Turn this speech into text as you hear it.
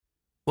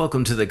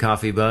Welcome to the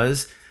Coffee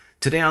Buzz.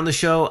 Today on the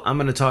show, I'm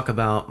going to talk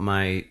about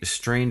my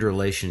strained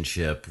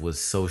relationship with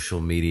social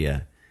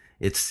media.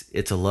 It's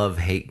a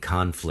love-hate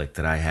conflict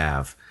that I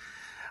have.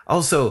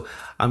 Also,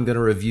 I'm going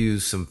to review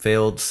some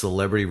failed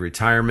celebrity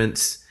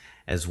retirements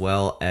as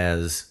well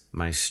as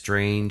my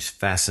strange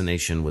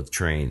fascination with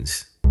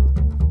trains.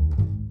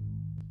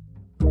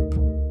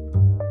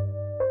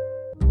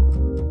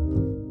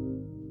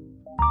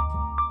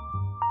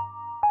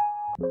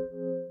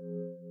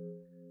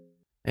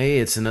 Hey,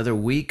 it's another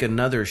week,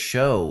 another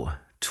show.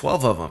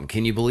 12 of them.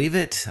 Can you believe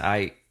it?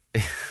 I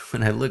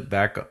when I look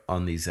back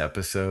on these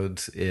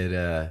episodes,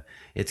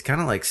 it's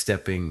kind of like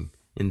stepping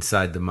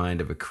inside the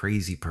mind of a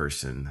crazy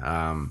person.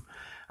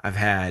 I've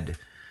had,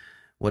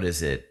 what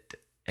is it?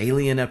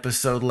 Alien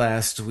episode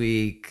last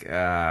week.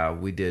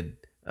 We did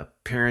a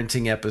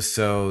parenting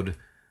episode.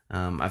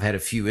 I've had a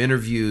few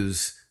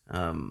interviews,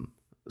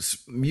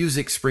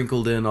 music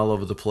sprinkled in all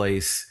over the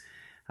place.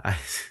 I,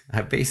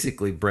 I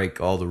basically break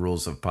all the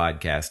rules of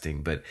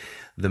podcasting, but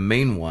the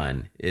main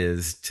one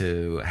is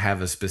to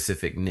have a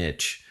specific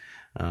niche.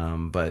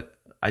 But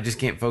I just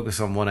can't focus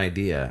on one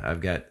idea. I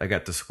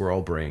got the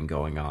squirrel brain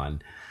going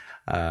on.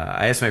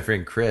 I asked my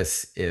friend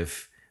Chris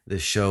if the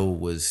show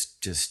was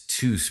just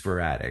too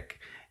sporadic,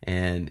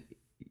 and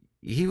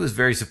he was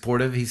very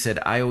supportive. He said,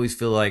 "I always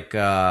feel like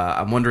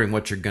I'm wondering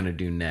what you're gonna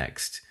do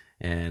next,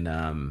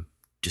 and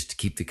just to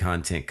keep the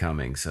content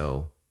coming."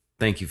 So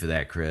thank you for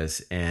that,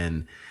 Chris,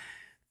 and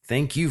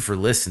thank you for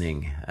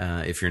listening.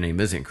 If your name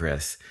isn't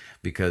Chris,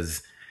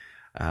 because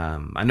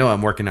I know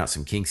I'm working out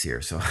some kinks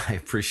here, so I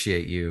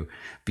appreciate you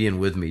being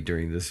with me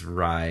during this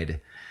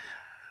ride.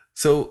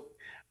 So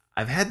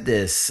I've had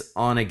this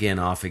on again,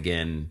 off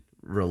again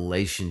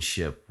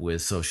relationship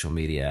with social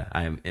media.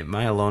 Am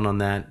I alone on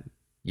that?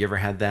 You ever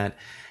had that?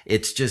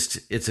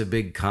 It's a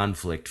big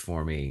conflict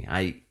for me.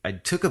 I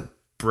took a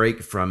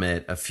break from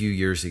it a few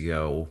years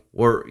ago,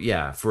 or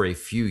yeah, for a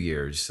few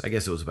years. I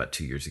guess it was about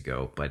 2 years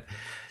ago, but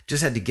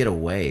just had to get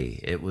away.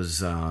 It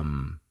was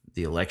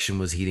the election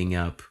was heating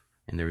up,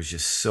 and there was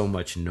just so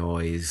much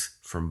noise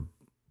from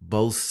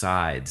both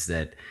sides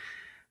that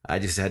I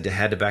just had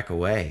to back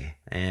away.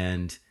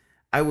 And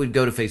I would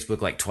go to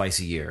Facebook like twice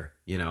a year,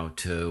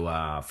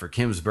 to for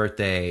Kim's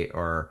birthday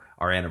or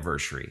our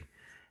anniversary.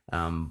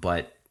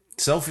 But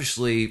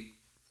selfishly,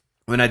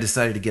 when I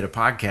decided to get a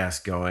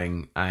podcast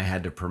going, I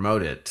had to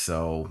promote it.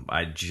 So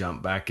I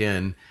jumped back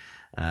in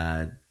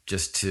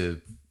just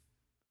to,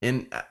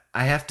 and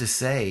I have to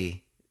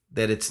say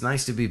that it's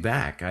nice to be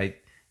back.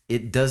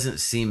 It doesn't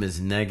seem as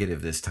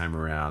negative this time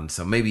around.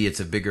 So maybe it's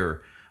a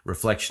bigger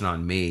reflection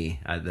on me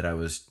that I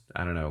was,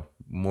 I don't know,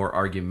 more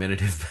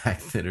argumentative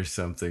back then or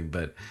something.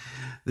 But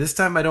this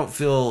time I don't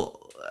feel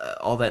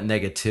all that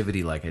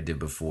negativity like I did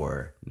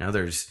before. Now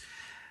there is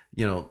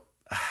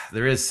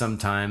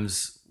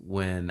sometimes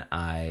when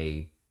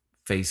I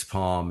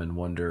facepalm and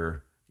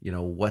wonder,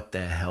 what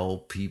the hell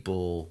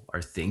people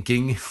are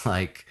thinking.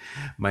 Like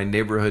my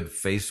neighborhood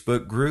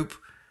Facebook group.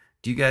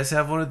 Do you guys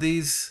have one of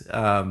these?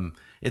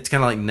 It's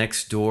kind of like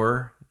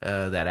Nextdoor,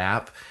 that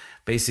app.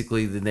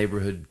 Basically, the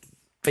neighborhood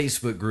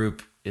Facebook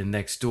group in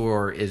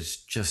Nextdoor is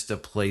just a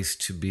place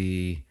to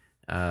be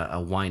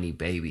a whiny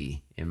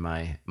baby, in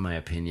my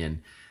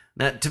opinion.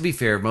 Now, to be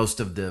fair, most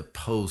of the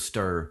posts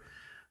are,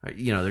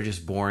 they're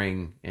just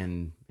boring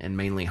and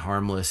mainly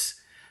harmless.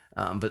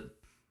 But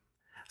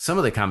some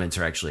of the comments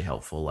are actually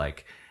helpful,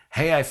 like,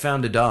 "Hey, I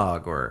found a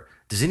dog," or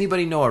 "Does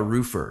anybody know a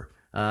roofer?"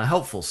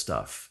 Helpful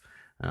stuff.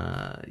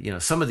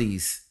 Some of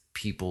these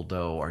people,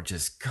 though, are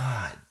just,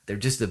 God, they're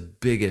just the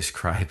biggest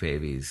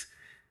crybabies.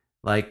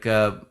 Like,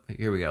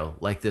 here we go.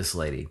 Like this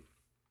lady.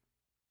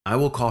 I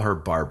will call her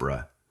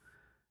Barbara.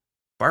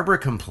 Barbara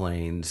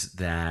complains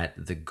that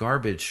the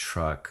garbage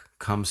truck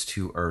comes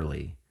too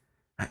early.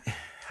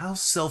 How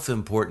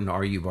self-important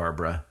are you,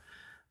 Barbara?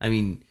 I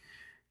mean,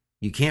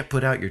 you can't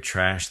put out your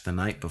trash the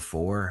night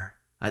before.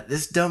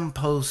 This dumb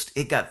post,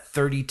 it got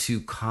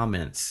 32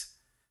 comments.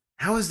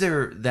 How is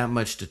there that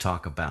much to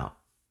talk about?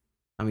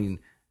 I mean,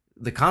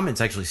 the comments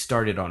actually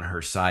started on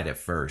her side at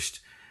first.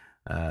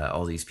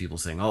 All these people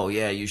saying, "Oh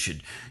yeah, you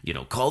should,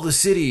 call the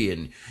city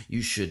and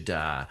you should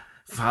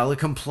file a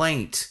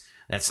complaint.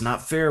 That's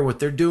not fair what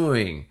they're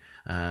doing."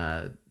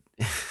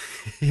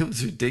 It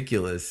was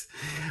ridiculous.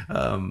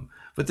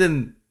 But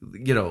then,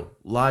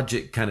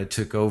 logic kind of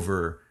took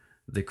over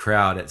the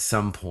crowd at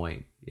some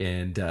point,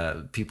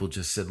 and people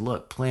just said,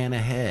 "Look, plan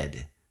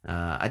ahead."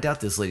 I doubt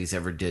this lady's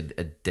ever did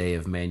a day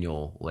of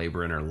manual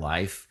labor in her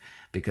life,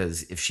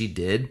 because if she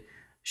did,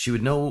 she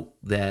would know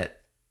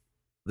that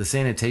the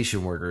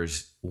sanitation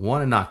workers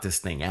want to knock this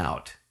thing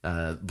out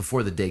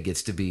before the day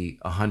gets to be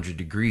 100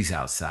 degrees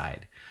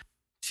outside.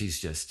 She's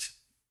just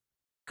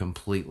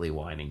completely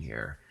whining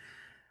here.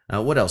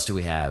 What else do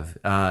we have?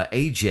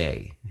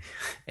 AJ.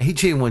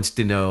 AJ wants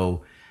to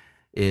know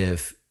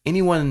if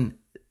anyone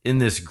in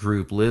this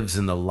group lives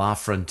in the La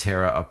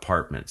Frontera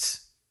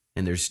apartments.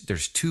 And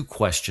there's two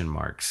question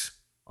marks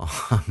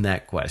on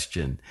that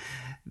question.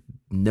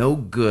 No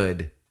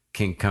good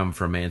can come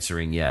from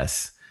answering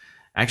yes.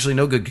 Actually,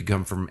 no good could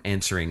come from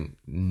answering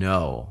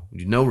no.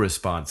 No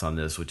response on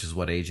this, which is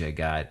what AJ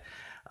got.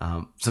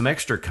 Some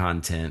extra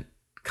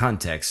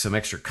some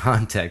extra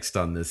context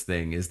on this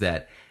thing is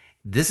that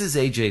this is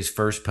AJ's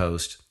first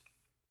post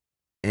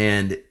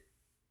and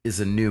is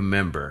a new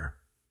member.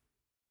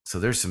 So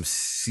there's some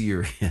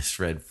serious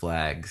red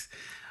flags.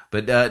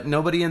 But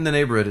nobody in the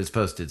neighborhood has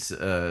posted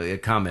a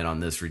comment on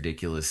this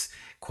ridiculous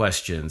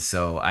question.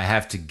 So I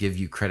have to give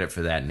you credit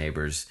for that,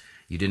 neighbors.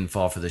 You didn't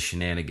fall for the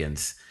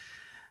shenanigans.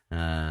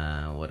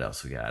 What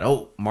else we got?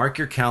 Oh, mark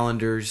your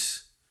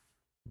calendars.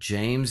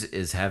 James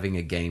is having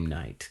a game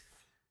night.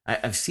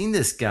 I've seen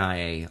this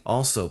guy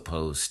also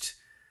post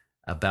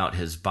about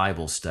his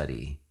Bible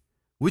study,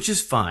 which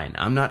is fine.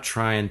 I'm not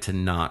trying to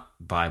knock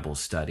Bible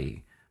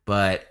study,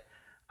 but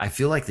I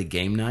feel like the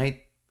game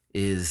night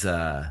is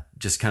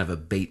just kind of a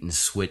bait and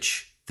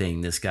switch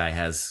thing this guy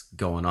has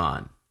going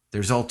on.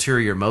 There's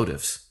ulterior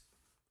motives.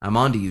 I'm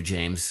on to you,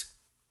 James.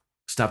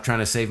 Stop trying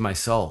to save my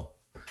soul.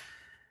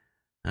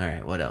 All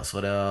right, what else?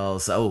 What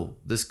else? Oh,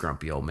 this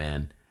grumpy old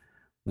man.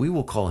 We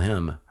will call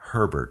him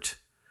Herbert.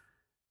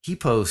 He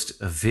posts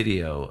a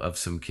video of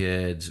some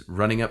kids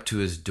running up to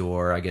his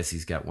door. I guess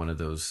he's got one of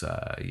those,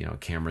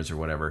 cameras or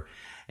whatever.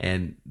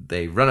 And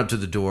they run up to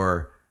the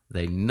door,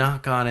 they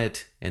knock on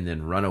it, and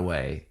then run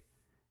away.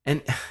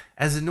 And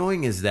as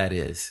annoying as that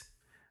is,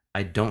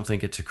 I don't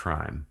think it's a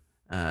crime.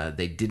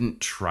 They didn't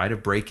try to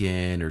break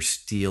in or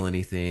steal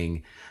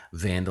anything,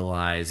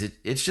 vandalize.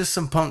 It's just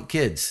some punk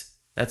kids.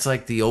 That's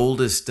like the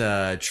oldest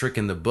trick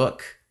in the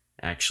book,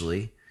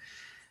 actually.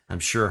 I'm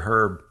sure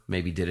Herb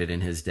maybe did it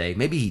in his day.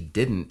 Maybe he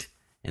didn't,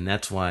 and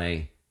that's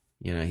why,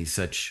 he's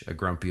such a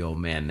grumpy old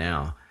man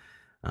now.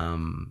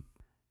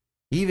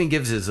 He even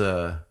gives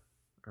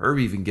Herb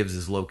even gives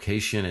his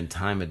location and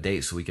time of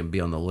date so we can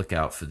be on the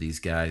lookout for these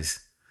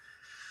guys.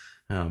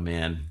 Oh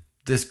man,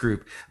 this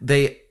group,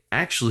 they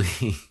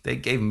they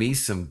gave me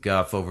some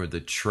guff over the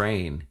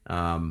train.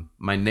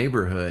 My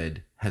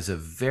neighborhood has a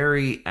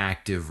very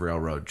active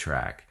railroad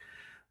track.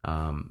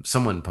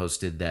 Someone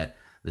posted that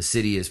the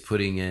city is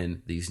putting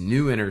in these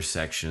new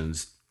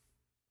intersections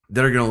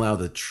that are going to allow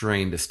the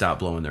train to stop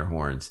blowing their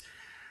horns.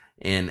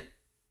 And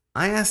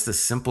I asked the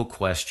simple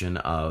question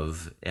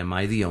of, am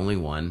I the only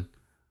one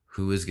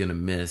who is going to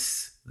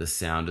miss the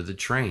sound of the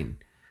train?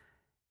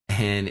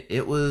 And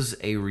it was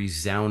a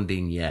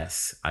resounding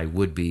yes. I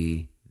would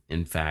be,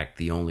 in fact,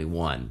 the only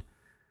one.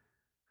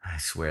 I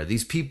swear,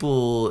 these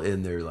people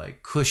in their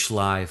like cush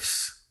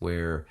lives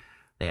where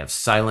they have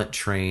silent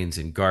trains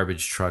and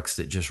garbage trucks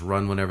that just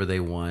run whenever they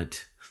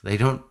want. They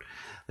don't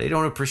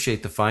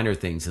appreciate the finer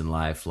things in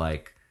life,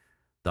 like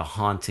the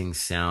haunting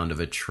sound of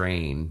a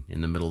train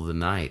in the middle of the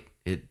night.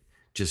 It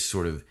just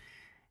sort of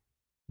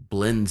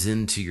blends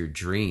into your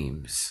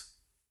dreams.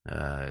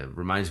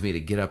 Reminds me to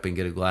get up and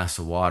get a glass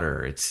of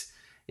water.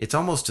 It's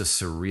almost a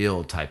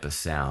surreal type of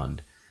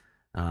sound.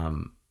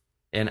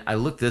 And I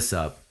looked this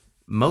up.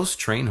 Most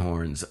train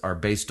horns are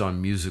based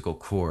on musical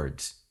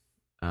chords.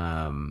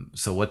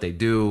 So what they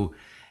do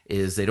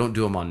is they don't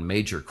do them on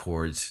major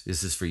chords.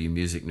 This is for you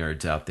music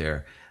nerds out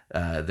there.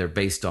 They're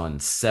based on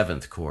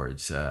seventh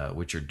chords,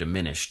 which are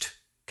diminished.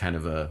 Kind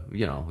of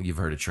you've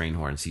heard a train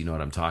horn, so you know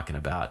what I'm talking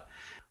about.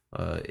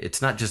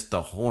 It's not just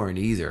the horn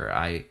either.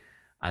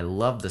 I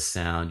love the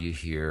sound you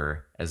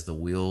hear as the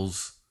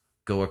wheels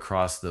go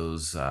across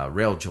those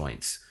rail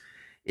joints.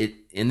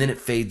 And then it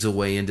fades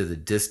away into the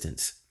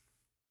distance.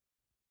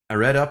 I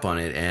read up on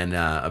it, and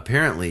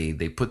apparently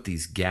they put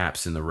these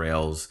gaps in the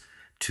rails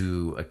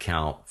to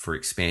account for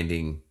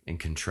expanding and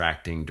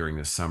contracting during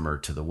the summer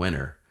to the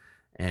winter.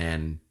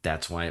 And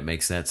that's why it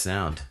makes that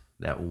sound,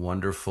 that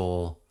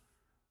wonderful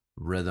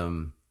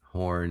rhythm,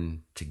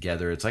 horn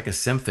together. It's like a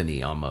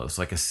symphony almost,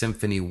 like a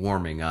symphony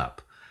warming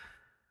up.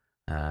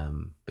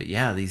 But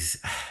yeah,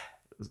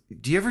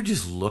 do you ever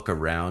just look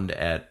around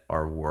at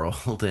our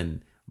world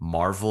and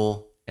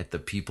marvel at the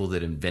people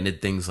that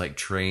invented things like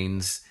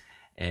trains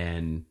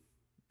and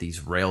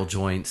these rail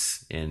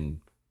joints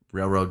and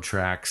railroad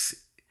tracks?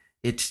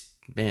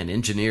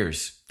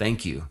 Engineers,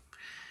 thank you.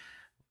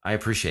 I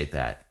appreciate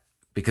that,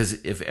 because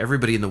if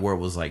everybody in the world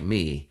was like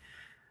me,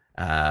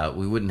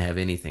 we wouldn't have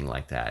anything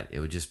like that.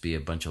 It would just be a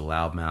bunch of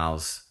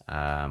loudmouths,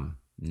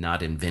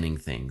 not inventing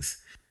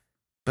things.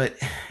 But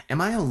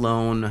am I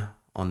alone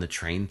on the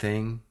train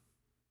thing?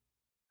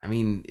 I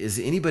mean, is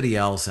anybody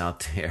else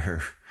out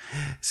there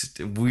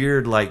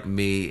weird like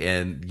me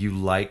and you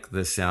like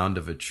the sound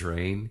of a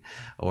train?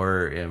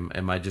 Or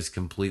am I just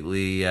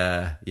completely,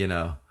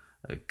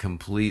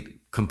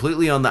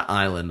 completely on the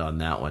island on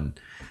that one?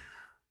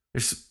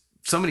 There's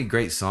so many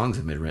great songs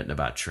have been written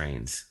about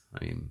trains.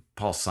 I mean,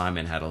 Paul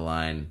Simon had a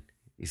line.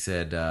 He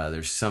said,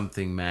 there's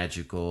something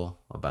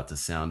magical about the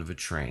sound of a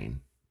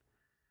train.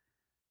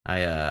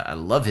 I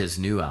love his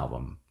new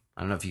album.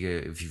 I don't know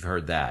if you've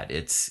heard that.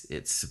 It's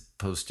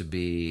supposed to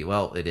be,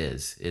 well, it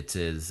is. It's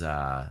his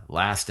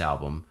last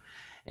album,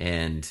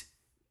 and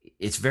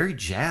it's very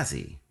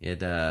jazzy.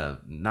 It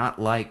not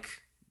like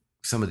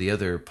some of the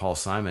other Paul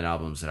Simon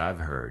albums that I've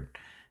heard.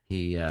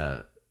 He's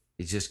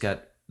just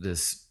got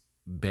this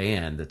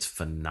band that's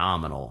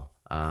phenomenal.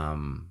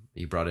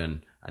 He brought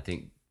in, I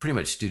think, pretty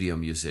much studio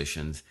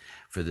musicians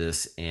for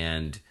this,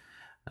 and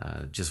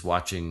just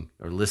watching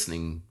or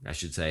listening, I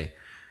should say,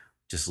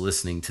 just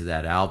listening to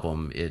that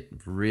album, it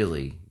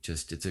really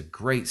just, it's a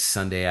great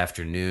Sunday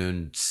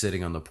afternoon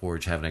sitting on the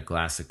porch having a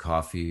glass of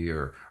coffee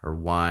or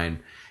wine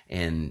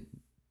and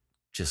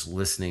just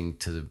listening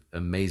to the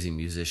amazing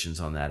musicians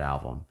on that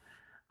album.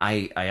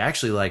 I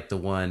actually like the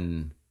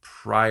one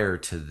prior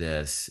to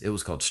this. It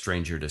was called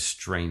Stranger to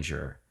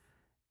Stranger,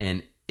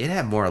 and it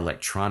had more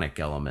electronic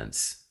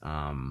elements,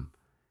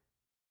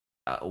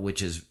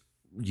 which is,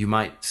 you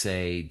might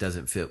say,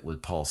 doesn't fit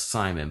with Paul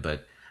Simon,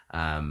 but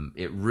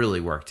it really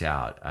worked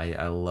out.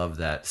 I love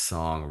that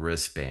song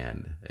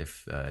Wristband.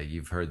 If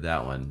you've heard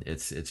that one,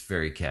 it's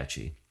very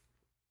catchy.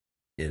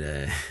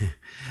 It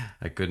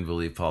I couldn't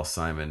believe Paul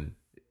Simon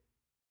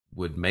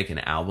would make an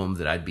album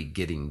that I'd be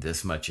getting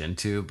this much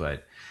into,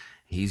 but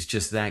he's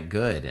just that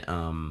good.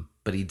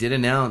 But he did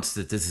announce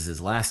that this is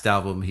his last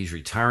album. He's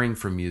retiring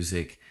from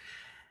music,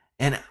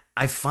 and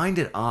I find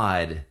it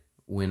odd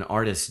when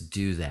artists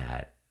do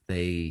that.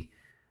 I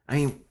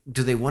mean,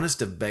 do they want us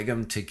to beg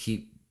them to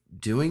keep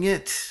doing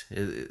it?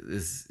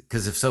 Is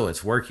because if so,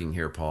 it's working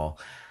here, Paul.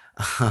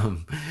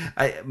 Um,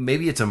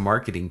 maybe it's a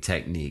marketing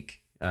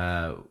technique.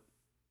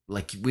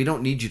 Like, we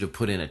don't need you to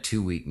put in a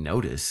 2 week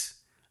notice.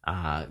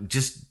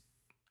 Just,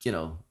 you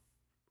know,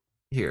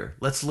 here,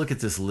 let's look at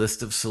this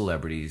list of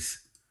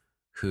celebrities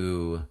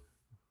who,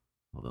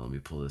 hold on, let me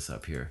pull this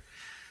up here.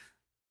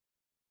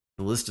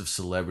 The list of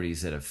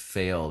celebrities that have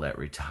failed at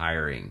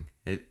retiring.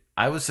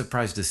 I was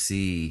surprised to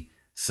see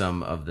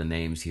some of the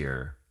names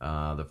here.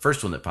 The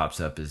first one that pops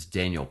up is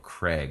Daniel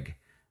Craig.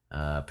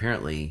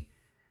 Apparently,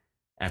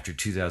 after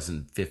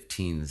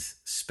 2015's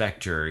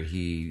Spectre,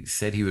 he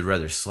said he would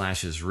rather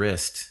slash his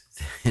wrist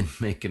than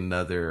make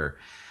another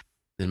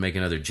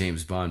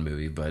James Bond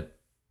movie, but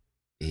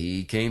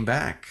he came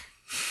back.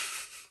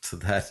 So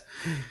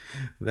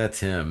that's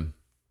him.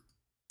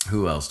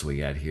 Who else do we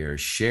got here?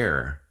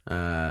 Cher.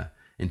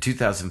 In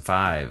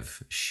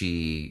 2005,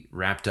 she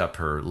wrapped up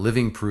her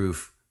Living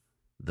Proof,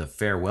 the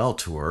farewell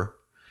tour,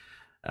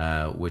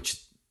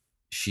 which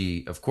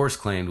she, of course,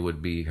 claimed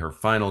would be her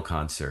final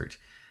concert.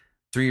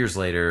 3 years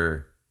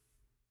later,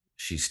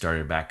 she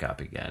started back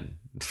up again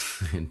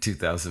in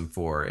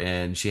 2004,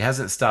 and she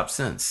hasn't stopped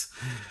since.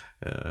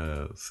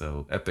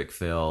 So epic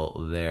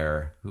fail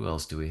there. Who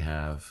else do we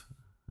have?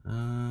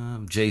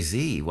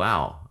 Jay-Z.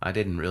 Wow, I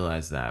didn't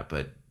realize that,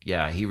 but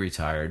yeah, he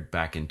retired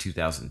back in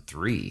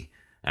 2003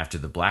 after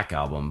the Black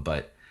Album,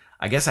 but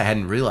I guess I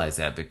hadn't realized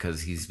that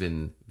because he's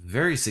been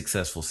very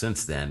successful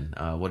since then.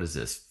 What is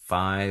this?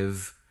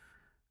 Five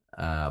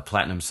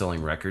platinum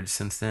selling records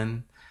since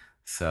then.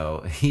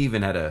 So he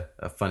even had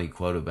a funny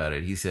quote about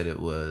it. He said it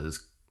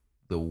was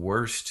the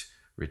worst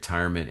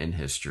retirement in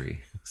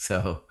history.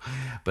 So,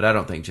 but I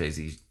don't think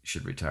Jay-Z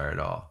should retire at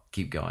all.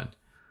 Keep going.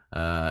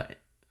 Uh,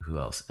 who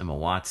else? Emma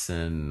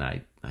Watson.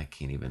 I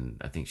can't even,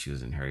 I think she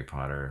was in Harry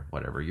Potter,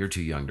 whatever. You're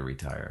too young to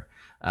retire.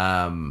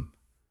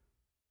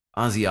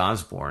 Ozzy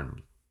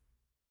Osbourne,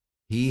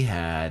 he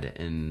had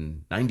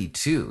in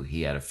 92,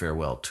 he had a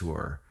farewell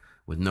tour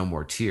with No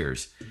More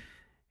Tears.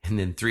 And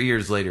then 3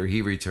 years later,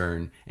 he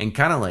returned, and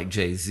kind of like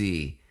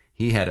Jay-Z,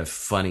 he had a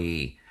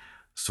funny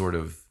sort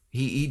of,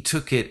 he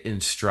took it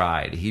in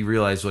stride. He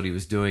realized what he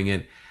was doing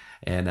it,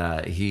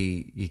 and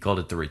he called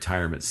it the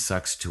Retirement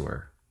Sucks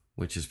Tour,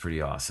 which is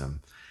pretty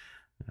awesome.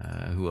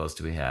 Who else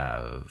do we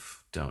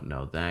have? Don't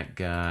know that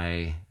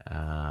guy.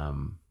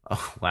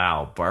 Oh,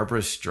 wow.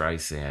 Barbara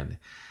Streisand.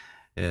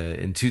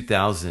 In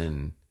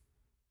 2000,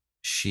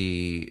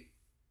 she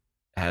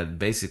had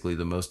basically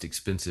the most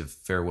expensive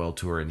farewell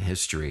tour in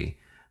history,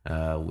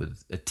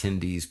 with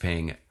attendees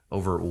paying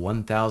over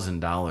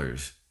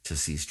 $1,000 to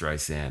see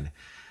Streisand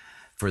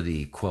for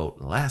the,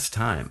 quote, last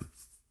time.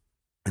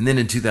 And then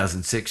in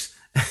 2006,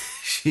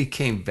 she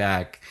came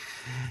back,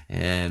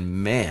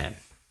 and man,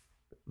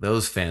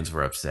 those fans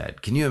were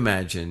upset. Can you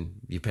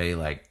imagine you pay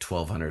like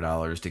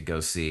 $1,200 to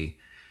go see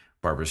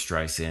Barbara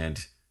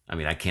Streisand? I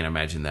mean, I can't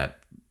imagine that.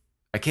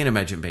 I can't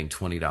imagine paying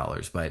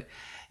 $20, but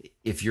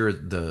if you're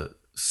the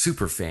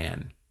super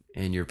fan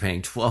and you're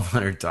paying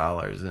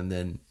 $1,200 and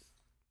then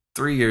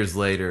 3 years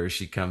later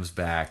she comes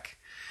back,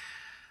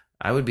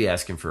 I would be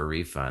asking for a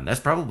refund. That's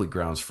probably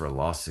grounds for a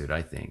lawsuit,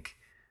 I think.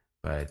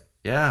 But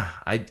yeah,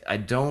 I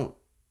don't,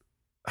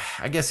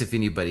 I guess if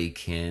anybody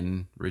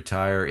can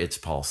retire, it's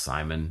Paul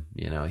Simon.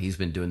 You know, he's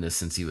been doing this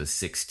since he was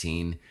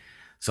 16.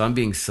 So I'm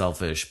being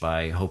selfish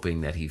by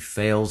hoping that he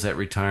fails at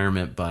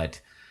retirement.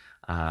 But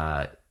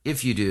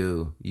if you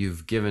do,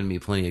 you've given me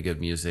plenty of good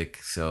music.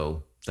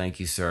 So thank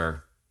you,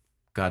 sir.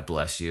 God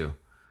bless you.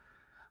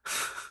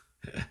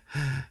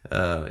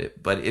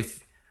 But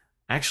if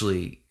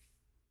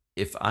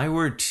I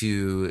were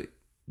to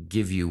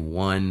give you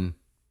one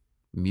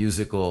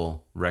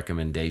musical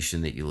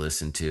recommendation that you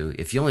listen to,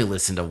 if you only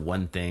listen to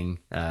one thing,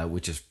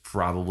 which is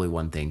probably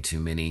one thing too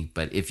many,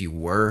 but if you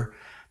were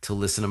to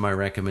listen to my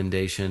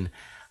recommendation,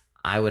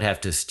 I would have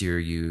to steer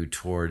you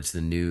towards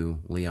the new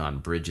Leon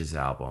Bridges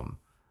album.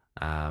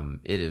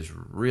 It is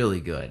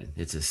really good.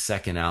 It's his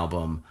second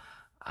album.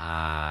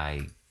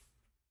 I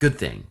Good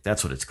Thing.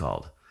 That's what it's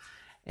called.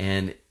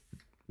 And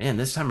man,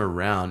 this time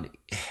around,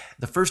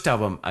 the first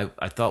album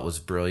I thought was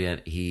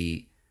brilliant.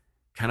 He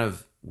kind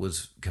of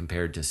was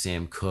compared to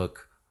Sam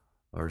Cooke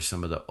or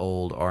some of the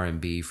old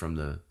R&B from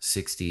the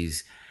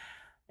 60s.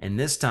 And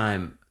this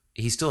time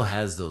he still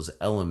has those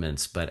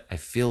elements, but I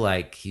feel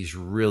like he's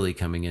really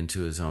coming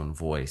into his own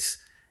voice.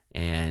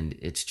 And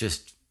it's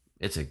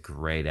a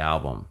great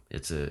album.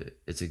 It's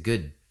a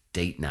good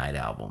date night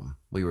album.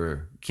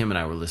 Kim and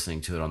I were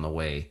listening to it on the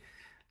way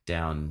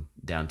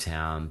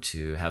downtown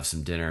to have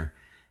some dinner,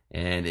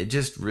 and it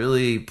just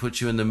really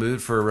puts you in the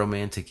mood for a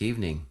romantic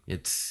evening.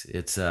 It's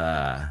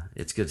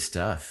good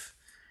stuff.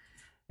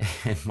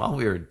 And while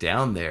we were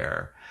down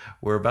there,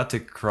 we're about to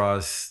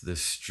cross the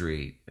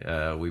street.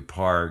 We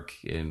park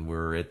and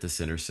we're at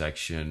this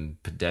intersection.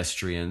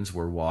 Pedestrians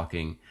were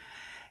walking,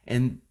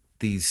 and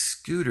these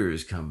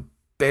scooters come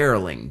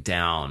barreling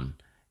down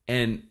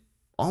and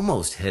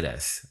almost hit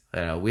us.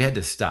 We had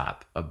to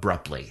stop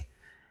abruptly,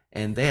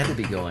 and they had to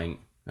be going.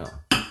 Oh,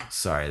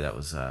 sorry, that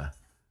was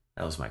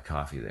my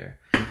coffee there.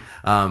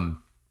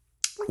 Um,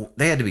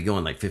 they had to be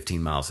going like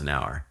 15 miles an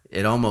hour.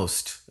 It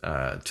almost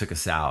took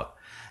us out.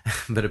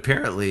 But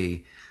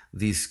apparently,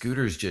 these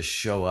scooters just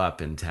show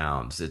up in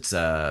towns. It's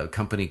a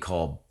company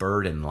called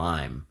Bird and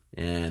Lime,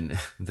 and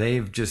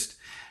they've just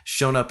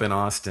shown up in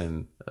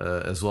Austin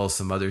as well as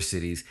some other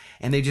cities,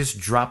 and they just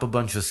drop a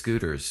bunch of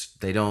scooters.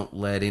 They don't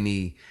let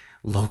any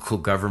local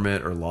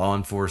government or law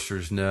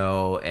enforcers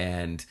know,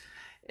 and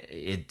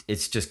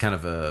it's just kind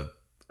of a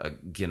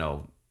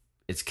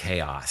it's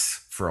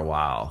chaos for a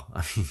while.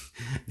 I mean,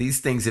 these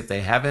things, if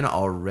they haven't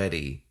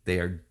already, they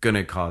are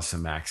gonna cause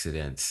some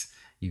accidents.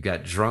 You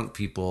got drunk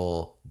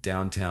people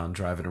downtown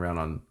driving around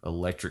on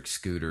electric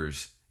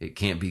scooters. It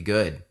can't be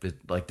good.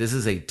 Like, this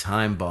is a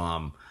time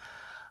bomb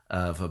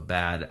of a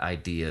bad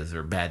ideas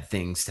or bad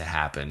things to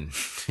happen.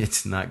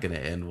 It's not going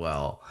to end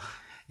well.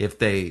 If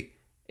they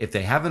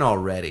haven't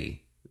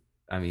already,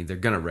 I mean, they're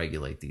going to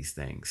regulate these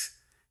things.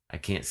 I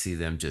can't see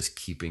them just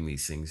keeping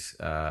these things,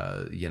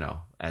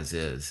 as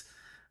is.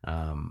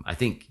 I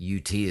think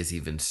UT has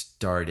even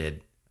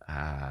started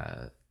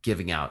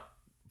giving out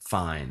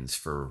fines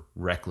for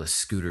reckless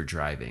scooter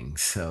driving.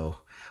 So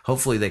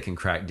hopefully they can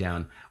crack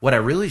down. What I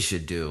really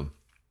should do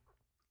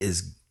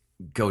is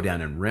go down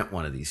and rent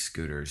one of these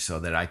scooters so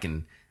that I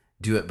can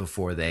do it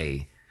before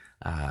they,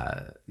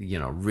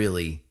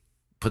 really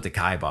put the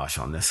kibosh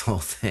on this whole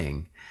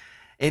thing.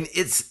 And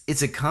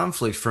it's a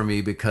conflict for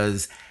me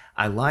because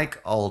I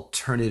like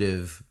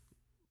alternative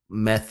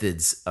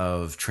methods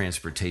of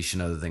transportation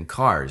other than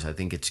cars. I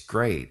think it's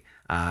great.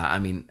 I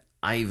mean,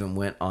 I even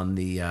went on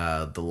the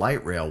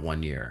light rail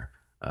one year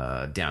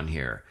down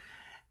here,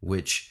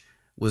 which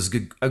was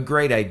a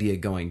great idea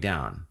going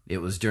down. It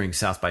was during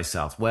South by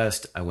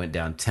Southwest. I went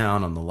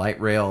downtown on the light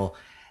rail,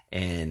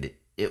 and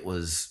it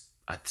was.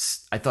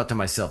 I thought to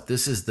myself,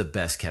 this is the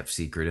best kept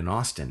secret in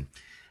Austin.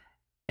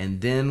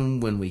 And then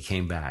when we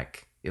came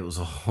back, it was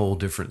a whole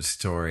different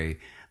story.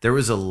 There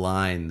was a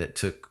line that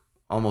took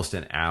almost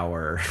an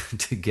hour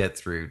to get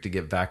through to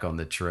get back on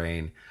the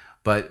train.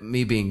 But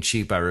me being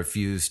cheap, I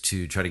refused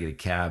to try to get a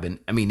cab. And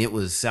I mean, it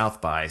was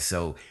South by,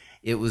 so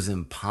it was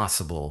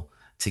impossible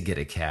to get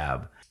a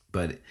cab.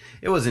 But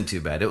it wasn't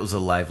too bad. It was a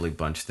lively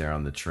bunch there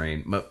on the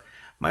train. But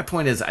my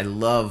point is, I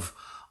love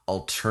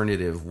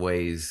alternative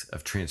ways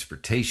of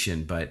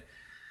transportation. But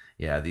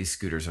yeah, these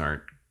scooters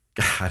aren't,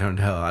 I don't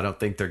know. I don't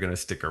think they're going to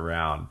stick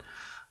around.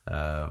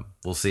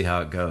 We'll see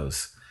how it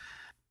goes.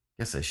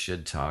 Guess I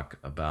should talk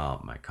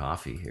about my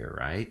coffee here,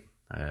 right?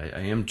 I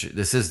am.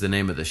 This is the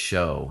name of the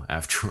show,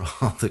 after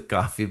all, the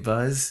coffee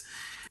buzz.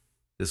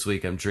 This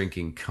week I'm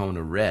drinking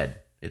Kona Red.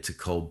 It's a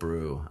cold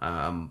brew.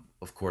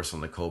 Of course, on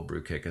the cold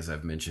brew kick, as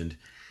I've mentioned.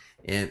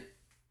 And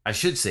I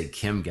should say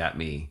Kim got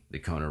me the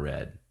Kona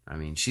Red. I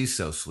mean, she's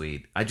so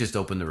sweet. I just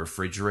opened the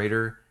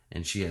refrigerator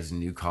and she has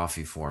new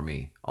coffee for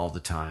me all the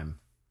time.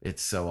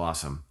 It's so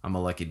awesome. I'm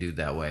a lucky dude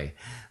that way.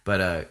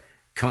 But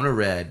Kona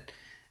Red,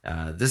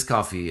 this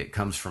coffee, it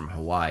comes from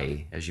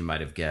Hawaii, as you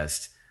might have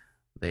guessed.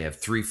 They have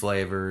 3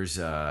 flavors,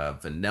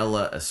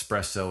 vanilla,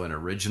 espresso, and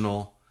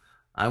original.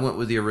 I went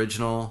with the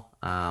original.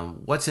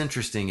 What's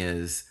interesting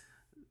is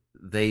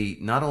they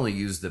not only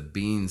use the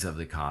beans of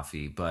the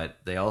coffee, but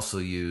they also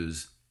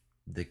use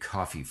the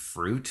coffee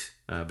fruit,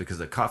 because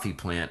the coffee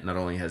plant not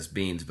only has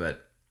beans,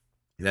 but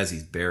it has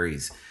these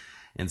berries.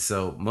 And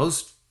so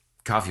most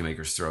coffee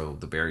makers throw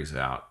the berries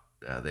out.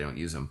 They don't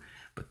use them.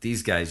 But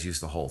these guys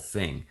use the whole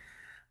thing.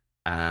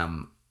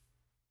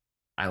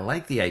 I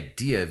like the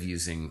idea of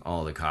using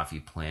all the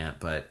coffee plant,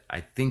 but I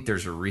think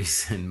there's a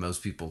reason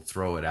most people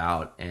throw it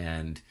out,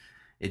 and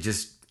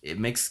it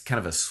makes kind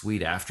of a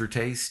sweet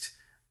aftertaste.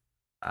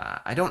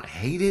 I don't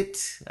hate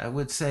it, I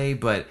would say,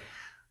 but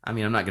I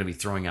mean, I'm not going to be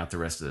throwing out the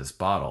rest of this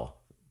bottle.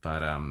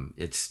 But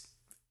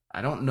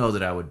I don't know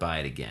that I would buy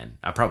it again.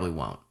 I probably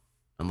won't,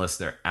 unless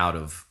they're out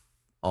of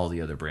all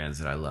the other brands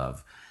that I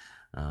love.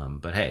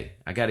 But hey,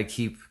 I got to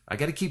keep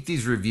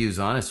these reviews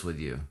honest with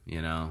you.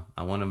 You know,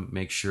 I want to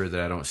make sure that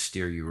I don't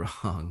steer you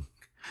wrong.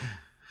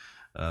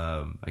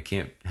 I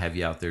can't have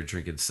you out there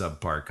drinking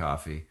subpar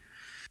coffee.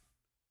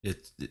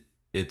 It's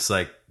it's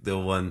like the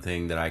one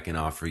thing that I can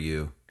offer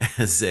you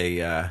as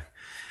a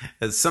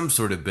as some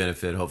sort of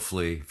benefit,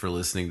 hopefully, for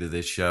listening to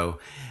this show,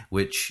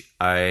 which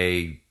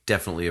I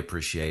definitely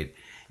appreciate.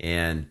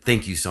 And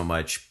thank you so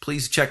much.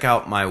 Please check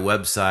out my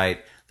website,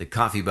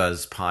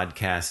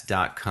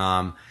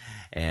 thecoffeebuzzpodcast.com,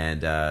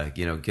 and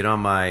get on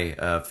my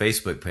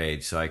Facebook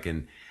page so I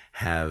can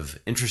have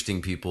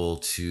interesting people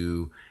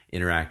to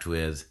interact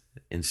with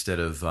instead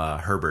of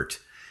Herbert.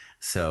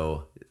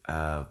 So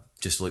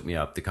just look me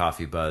up, The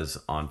Coffee Buzz,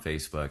 on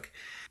Facebook.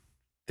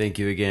 Thank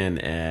you again,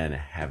 and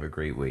have a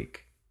great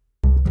week.